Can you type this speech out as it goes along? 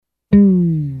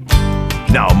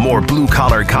Now more Blue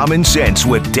Collar Common Sense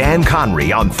with Dan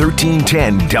Conry on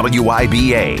 1310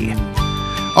 WIBA.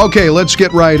 Okay, let's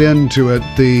get right into it.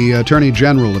 The Attorney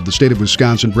General of the state of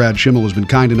Wisconsin, Brad Schimel, has been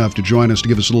kind enough to join us to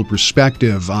give us a little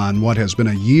perspective on what has been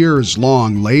a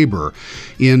years-long labor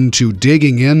into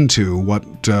digging into what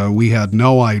we had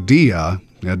no idea,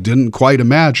 didn't quite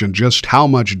imagine just how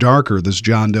much darker this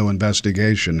John Doe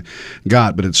investigation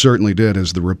got, but it certainly did,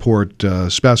 as the report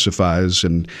specifies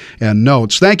and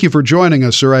notes. Thank you for joining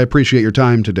us, sir. I appreciate your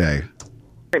time today.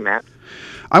 Hey, Matt.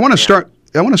 I want to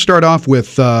start off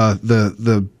with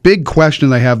the big question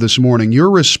that I have this morning,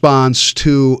 your response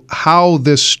to how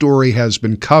this story has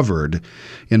been covered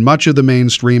in much of the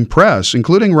mainstream press,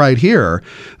 including right here.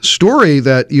 A story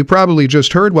that you probably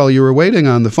just heard while you were waiting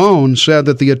on the phone said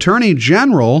that the Attorney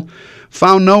General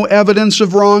found no evidence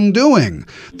of wrongdoing.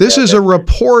 This is a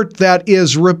report that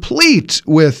is replete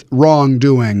with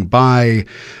wrongdoing by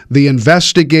the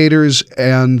investigators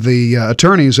and the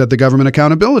attorneys at the Government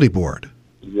Accountability Board.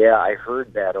 Yeah, I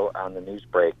heard that on the news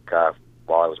break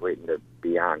while I was waiting to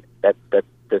be on. That's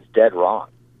dead wrong.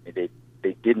 They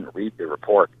didn't read the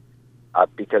report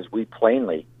because we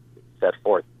plainly set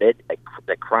forth that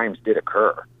crimes did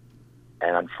occur.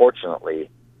 And unfortunately,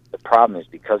 the problem is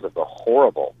because of the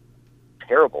horrible,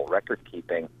 terrible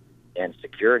record-keeping and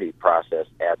security process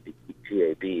at the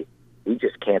GAB, we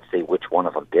just can't say which one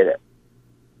of them did it.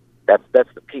 That's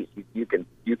the piece. You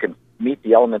can meet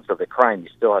the elements of the crime. You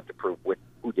still have to prove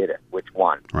who did it, which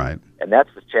one. Right. And that's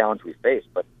the challenge we face.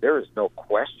 But there is no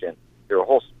question.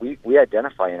 We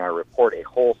identify in our report a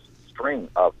whole string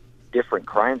of different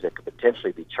crimes that could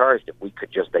potentially be charged if we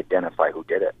could just identify who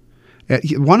did it.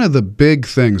 One of the big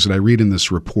things that I read in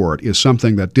this report is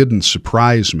something that didn't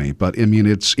surprise me, but I mean,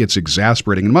 it's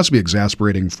exasperating. It must be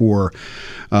exasperating for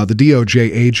the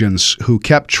DOJ agents who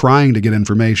kept trying to get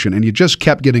information, and you just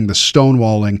kept getting the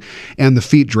stonewalling and the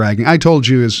feet dragging. I told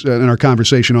you in our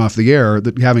conversation off the air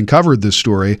that having covered this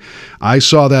story, I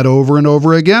saw that over and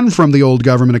over again from the old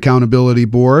Government Accountability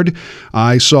Board.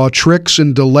 I saw tricks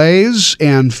and delays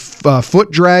and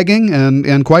foot dragging,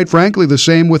 and quite frankly, the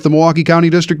same with the Milwaukee County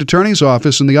District Attorney's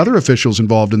Office and the other officials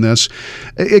involved in this.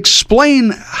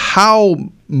 Explain how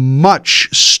much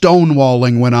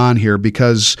stonewalling went on here,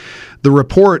 because the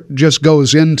report just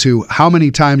goes into how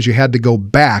many times you had to go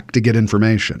back to get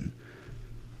information.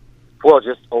 Well,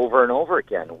 just over and over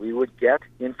again. We would get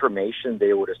information.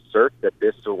 They would assert that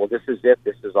this is it,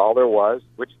 this is all there was,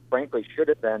 which frankly should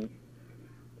have been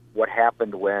what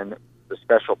happened when the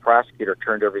special prosecutor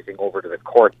turned everything over to the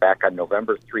court back on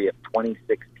November 3 of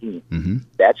 2016. Mm-hmm.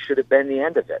 That should have been the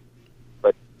end of it.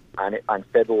 But on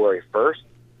February 1st,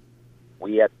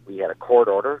 we had a court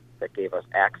order that gave us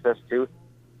access to.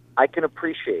 I can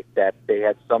appreciate that they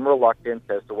had some reluctance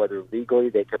as to whether legally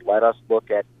they could let us look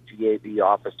at GAB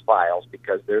office files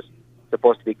because there's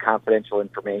supposed to be confidential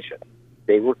information.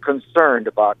 They were concerned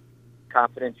about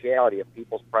confidentiality of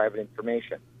people's private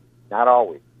information. Not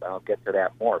always. I'll get to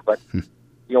that more. But,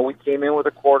 we came in with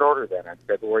a court order then on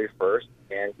February 1st,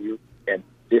 and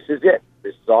this is it.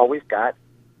 This is all we've got.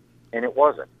 And it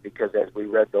wasn't, because as we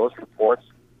read those reports,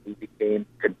 we became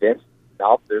convinced,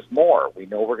 now there's more. We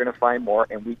know we're going to find more,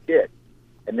 and we did.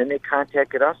 And then they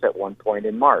contacted us at one point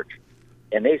in March,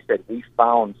 and they said, we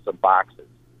found some boxes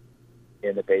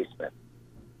in the basement.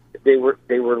 They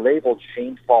were labeled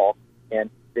Shane Falk, and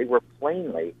they were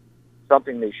plainly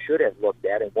something they should have looked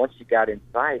at, and once you got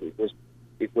inside,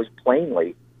 it was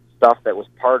plainly stuff that was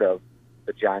part of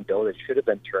the John Doe that should have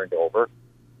been turned over.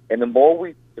 And the more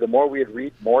we'd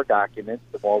read more documents,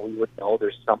 the more we would know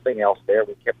there's something else there.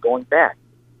 We kept going back.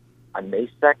 On May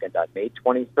 2nd, on May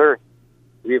 23rd,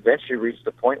 we eventually reached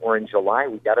the point where in July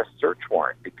we got a search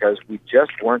warrant because we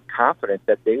just weren't confident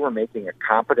that they were making a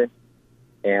competent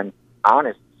and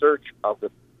honest search of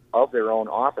their own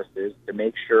offices to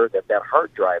make sure that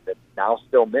hard drive that's now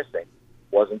still missing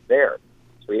wasn't there.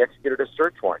 So we executed a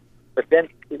search warrant. But then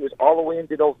it was all the way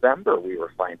into November we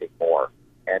were finding more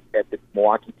at the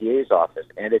Milwaukee DA's office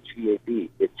and at GAB.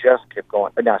 It just kept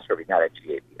going. Not at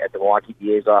GAB, at the Milwaukee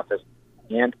DA's office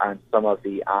and on some of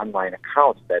the online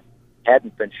accounts that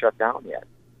hadn't been shut down yet.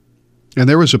 And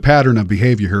there was a pattern of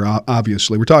behavior here,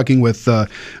 obviously. We're talking with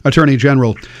Attorney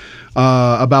General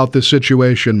about this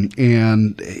situation,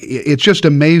 and it's just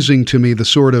amazing to me the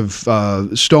sort of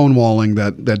stonewalling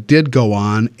that did go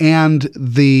on, and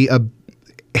the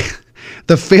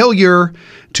failure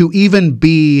to even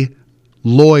be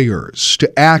lawyers,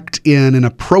 to act in an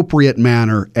appropriate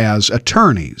manner as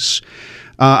attorneys.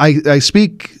 I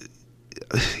speak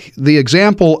the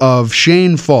example of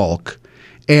Shane Falk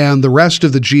and the rest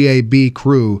of the GAB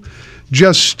crew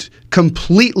just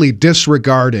completely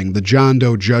disregarding the John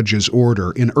Doe judge's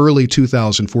order in early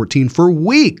 2014 for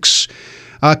weeks.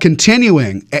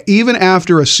 Continuing, even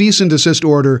after a cease and desist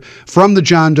order from the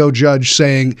John Doe judge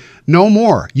saying, no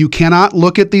more. You cannot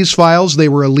look at these files. They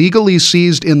were illegally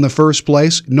seized in the first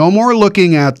place. No more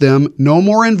looking at them. No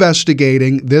more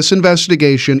investigating. This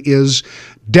investigation is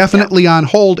definitely on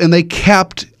hold, and they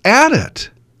kept at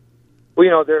it.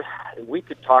 Well, we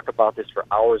could talk about this for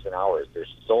hours and hours.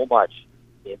 There's so much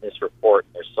in this report.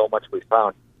 There's so much we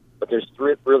found. But there's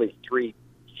really three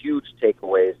huge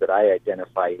takeaways that I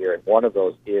identify here, and one of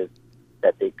those is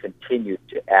that they continued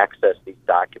to access these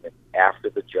documents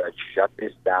after the judge shut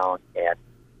this down. And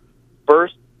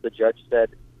first, the judge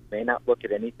said, may not look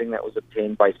at anything that was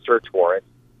obtained by search warrants.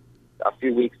 A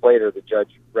few weeks later, the judge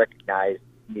recognized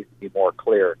it needs to be more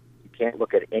clear. You can't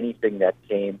look at anything that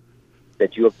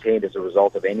you obtained as a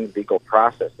result of any legal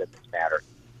process in this matter.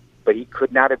 But he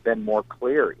could not have been more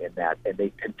clear in that, and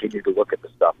they continued to look at the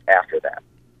stuff after that.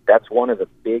 That's one of the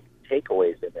big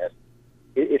takeaways in this.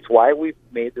 It's why we've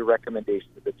made the recommendation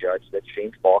to the judge that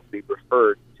Shane Falk be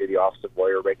referred to the Office of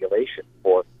Lawyer Regulation.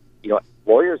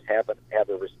 Lawyers have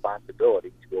a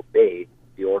responsibility to obey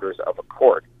the orders of a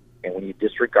court, and when you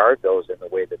disregard those in the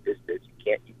way that this is,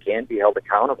 you can be held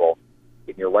accountable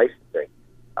in your licensing.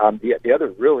 The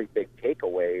other really big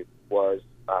takeaway was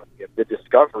the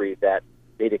discovery that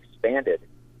they'd expanded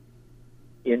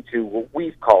into what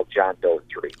we've called John Doe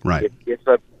 3. Right.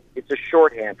 It's a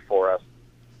shorthand for us,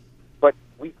 but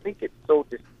we think it's so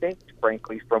distinct,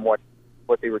 frankly, from what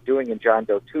they were doing in John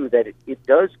Doe 2 that it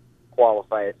does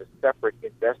qualify as a separate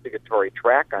investigatory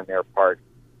track on their part,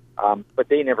 but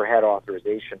they never had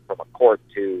authorization from a court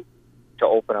to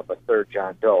open up a third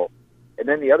John Doe. And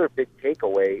then the other big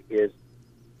takeaway is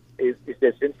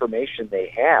this information they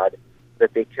had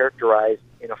that they characterized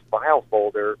in a file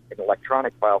folder, an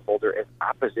electronic file folder, as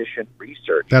opposition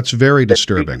research. That's very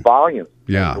disturbing. Volumes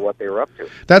to what they were up to.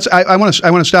 I want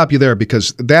to stop you there,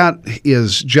 because that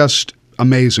is just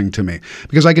amazing to me.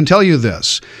 Because I can tell you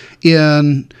this,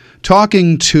 in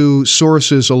talking to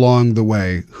sources along the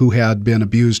way who had been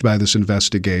abused by this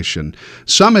investigation,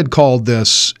 some had called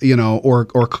this,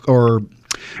 or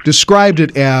described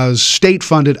it as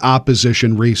state-funded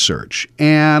opposition research.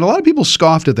 And a lot of people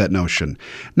scoffed at that notion.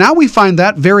 Now we find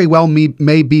that very well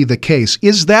may be the case.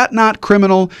 Is that not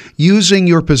criminal, using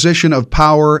your position of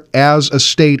power as a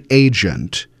state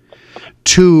agent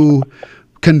to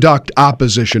conduct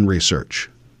opposition research?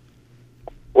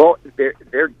 Well,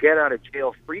 their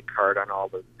get-out-of-jail-free card on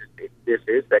all of this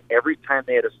is that every time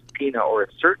they had a subpoena or a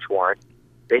search warrant,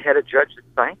 they had a judge that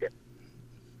signed it.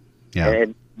 Yeah.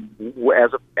 And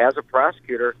as a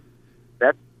prosecutor,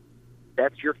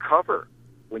 that's your cover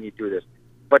when you do this.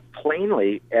 But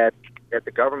plainly, at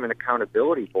the Government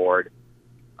Accountability Board,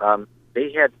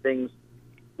 they had things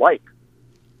like,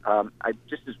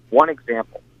 just as one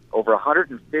example, over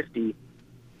 150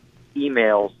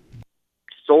 emails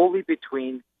solely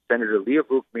between Senator Leah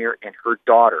Vukmir and her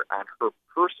daughter on her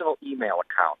personal email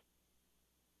account.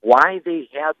 Why they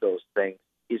had those things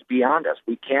is beyond us.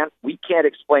 We can't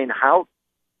explain how,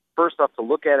 first off, to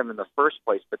look at them in the first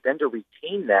place, but then to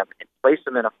retain them and place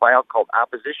them in a file called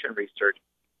opposition research.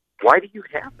 Why do you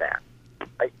have that?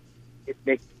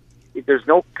 There's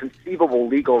no conceivable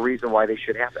legal reason why they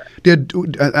should have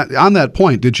that. On that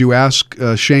point, did you ask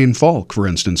Shane Falk, for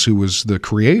instance, who was the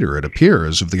creator, it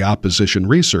appears, of the opposition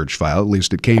research file? At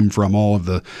least it came from all of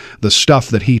the stuff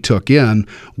that he took in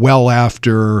well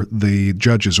after the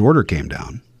judge's order came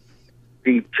down.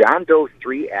 The John Doe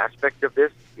 3 aspect of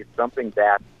this is something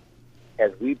that,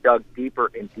 as we dug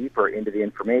deeper and deeper into the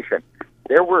information,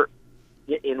 there were,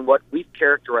 in what we've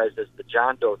characterized as the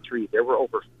John Doe 3, there were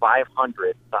over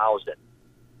 500,000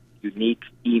 unique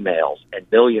emails and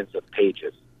millions of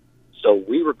pages. So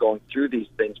we were going through these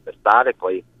things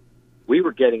methodically. We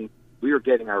were getting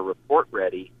our report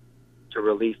ready to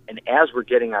release, and as we're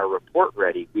getting our report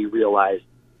ready, we realized,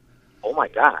 oh my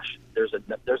gosh, there's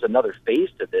another phase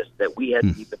to this that we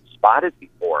hadn't even spotted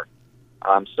before.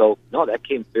 So no, that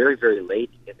came very, very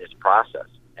late in this process,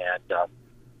 and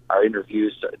our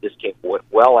interviews, this came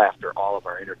well after all of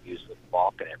our interviews with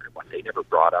Falk and everyone. They never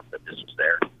brought up that this was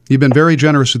there. You've been very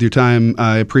generous with your time.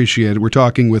 I appreciate it. We're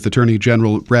talking with Attorney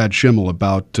General Brad Schimel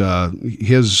about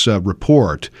his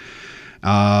report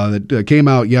that came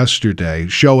out yesterday,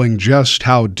 showing just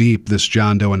how deep this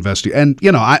John Doe investigation. And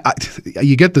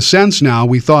you get the sense now.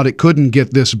 We thought it couldn't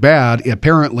get this bad.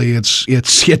 Apparently,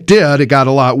 it did. It got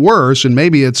a lot worse, and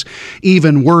maybe it's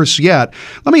even worse yet.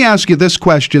 Let me ask you this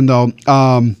question though.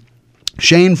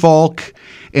 Shane Falk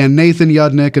and Nathan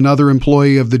Yudnick, another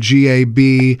employee of the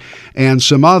GAB, and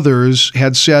some others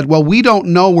had said, well, we don't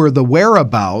know where the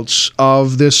whereabouts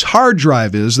of this hard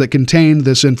drive is that contained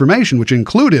this information, which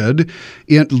included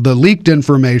the leaked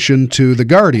information to The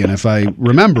Guardian, if I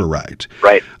remember right.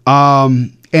 Right.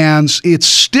 And it's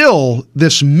still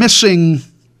this missing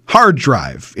hard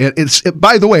drive.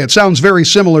 By the way, it sounds very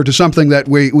similar to something that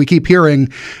we keep hearing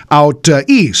out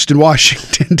east in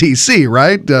Washington, D.C.,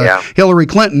 right? Yeah. Hillary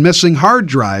Clinton missing hard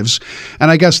drives. And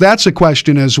I guess that's a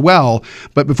question as well.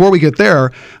 But before we get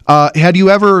there, had you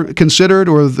ever considered,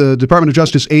 or the Department of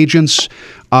Justice agents,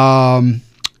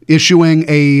 issuing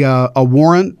a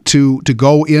warrant to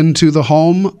go into the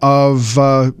home of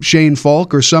Shane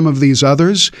Falk or some of these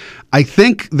others? I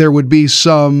think there would be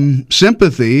some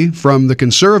sympathy from the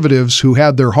conservatives who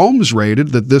had their homes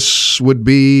raided that this would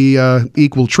be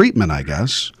equal treatment, I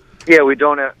guess. Yeah, we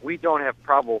don't have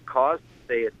probable cause to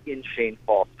say it's in Shane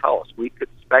Falk's house. We could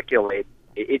speculate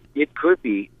it could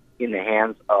be in the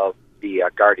hands of the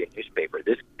Guardian newspaper.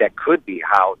 That could be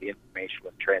how the information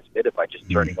was transmitted, by just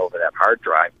turning over that hard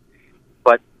drive.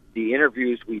 But the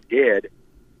interviews we did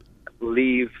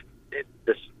leave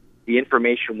the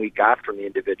information we got from the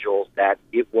individuals that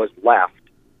it was left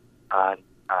on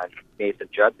Nathan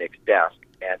Judnick's desk,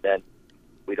 and then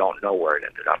we don't know where it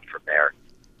ended up from there.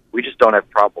 We just don't have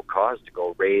probable cause to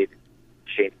go raid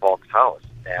Shane Falk's house,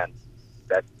 and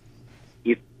that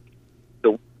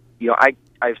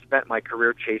I've spent my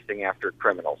career chasing after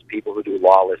criminals, people who do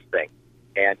lawless things,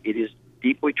 and it is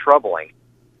deeply troubling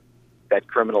that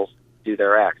criminals do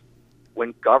their acts.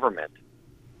 When government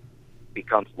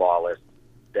becomes lawless,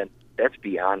 then that's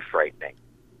beyond frightening.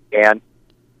 And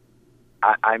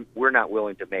we're not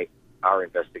willing to make our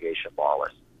investigation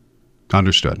lawless.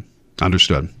 Understood.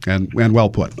 And well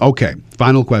put. Okay,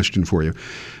 final question for you.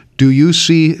 Do you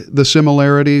see the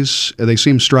similarities? They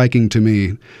seem striking to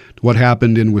me. What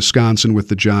happened in Wisconsin with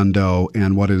the John Doe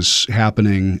and what is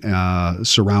happening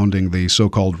surrounding the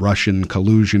so-called Russian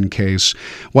collusion case.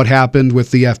 What happened with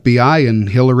the FBI and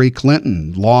Hillary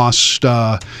Clinton, lost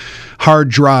hard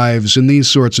drives and these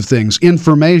sorts of things.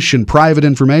 Information, private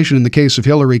information in the case of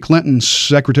Hillary Clinton's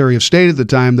Secretary of State at the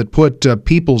time that put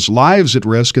people's lives at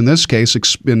risk, in this case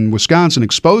in Wisconsin,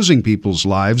 exposing people's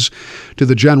lives to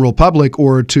the general public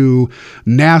or to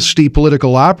nasty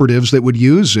political operatives that would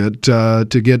use it to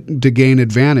gain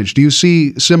advantage. Do you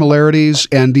see similarities,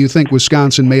 and do you think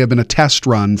Wisconsin may have been a test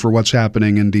run for what's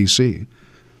happening in D.C.?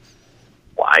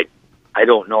 Well, I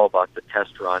don't know about the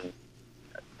test run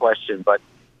question, but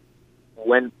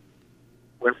when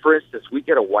for instance, we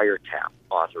get a wiretap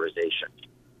authorization,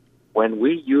 when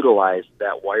we utilize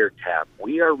that wiretap,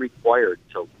 we are required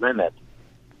to limit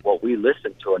what we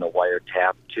listen to in a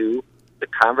wiretap to the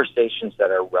conversations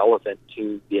that are relevant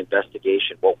to the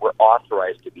investigation, what we're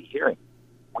authorized to be hearing.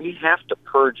 We have to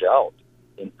purge out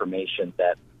information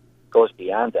that goes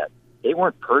beyond that. They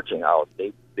weren't purging out.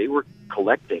 They were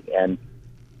collecting and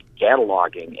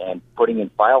cataloging and putting in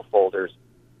file folders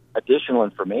additional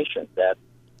information that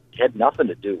had nothing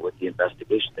to do with the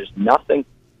investigation. There's nothing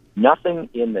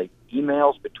in the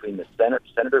emails between the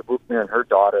Senator Buchner and her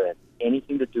daughter and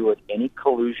anything to do with any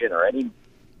collusion or any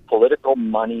political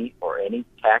money or any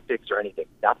tactics or anything.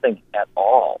 Nothing at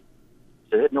all.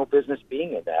 So they had no business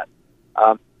being in that.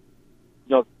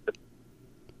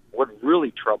 What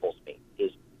really troubles me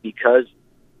is because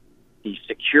the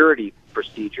security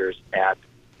procedures at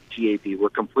GAB were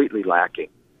completely lacking.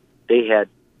 They had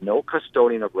no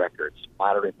custodian of records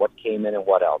monitoring what came in and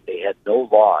what out. They had no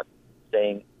log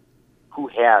saying who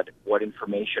had what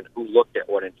information, who looked at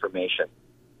what information.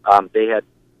 They had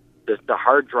the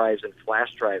hard drives and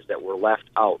flash drives that were left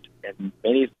out. And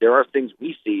there are things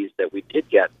we seized that we did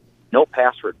get no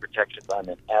password protections on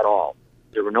them at all.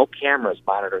 There were no cameras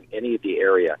monitoring any of the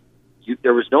area.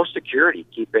 There was no security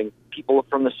keeping people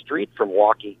from the street from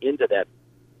walking into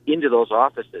those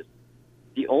offices.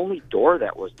 The only door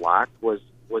that was locked was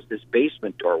this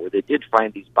basement door where they did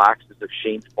find these boxes of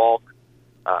Shane Falk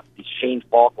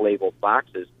labeled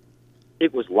boxes.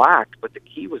 It was locked, but the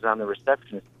key was on the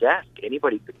receptionist's desk.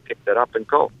 Anybody could pick that up and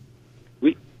go.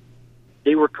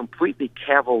 They were completely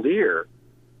cavalier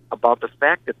about the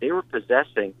fact that they were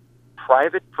possessing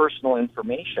private personal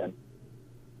information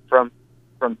from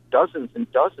dozens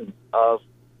and dozens of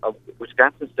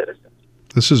Wisconsin citizens.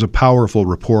 This is a powerful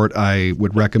report. I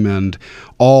would recommend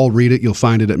all read it. You'll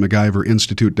find it at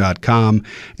MacGyverInstitute.com.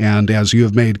 And as you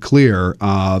have made clear,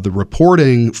 the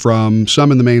reporting from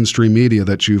some in the mainstream media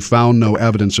that you found no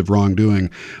evidence of wrongdoing,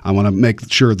 I want to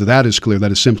make sure that that is clear.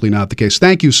 That is simply not the case.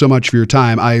 Thank you so much for your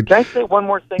time. Can I say one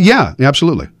more thing? Yeah,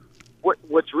 absolutely.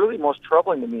 what's really most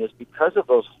troubling to me is because of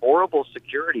those horrible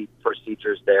security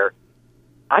procedures there,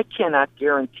 I cannot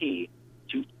guarantee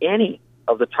to any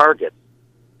of the targets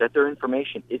that their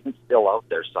information isn't still out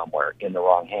there somewhere in the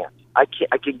wrong hands. I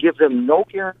can give them no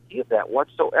guarantee of that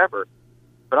whatsoever.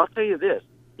 But I'll tell you this,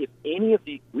 if any of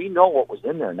we know what was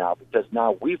in there now, because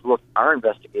now we've looked, our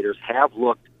investigators have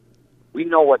looked, we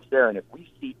know what's there, and if we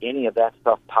see any of that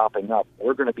stuff popping up,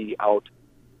 we're going to be out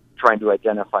trying to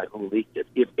identify who leaked it.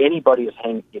 If any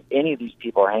of these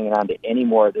people are hanging on to any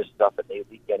more of this stuff and they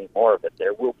leak any more of it,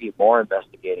 there will be more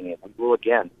investigating, and we will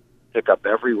again pick up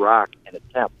every rock and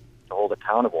attempt to hold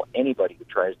accountable anybody who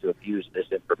tries to abuse this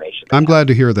information. I'm glad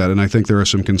to hear that, and I think there are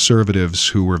some conservatives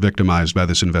who were victimized by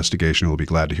this investigation who will be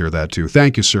glad to hear that too.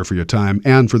 Thank you, sir, for your time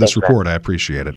and for this report. I appreciate it.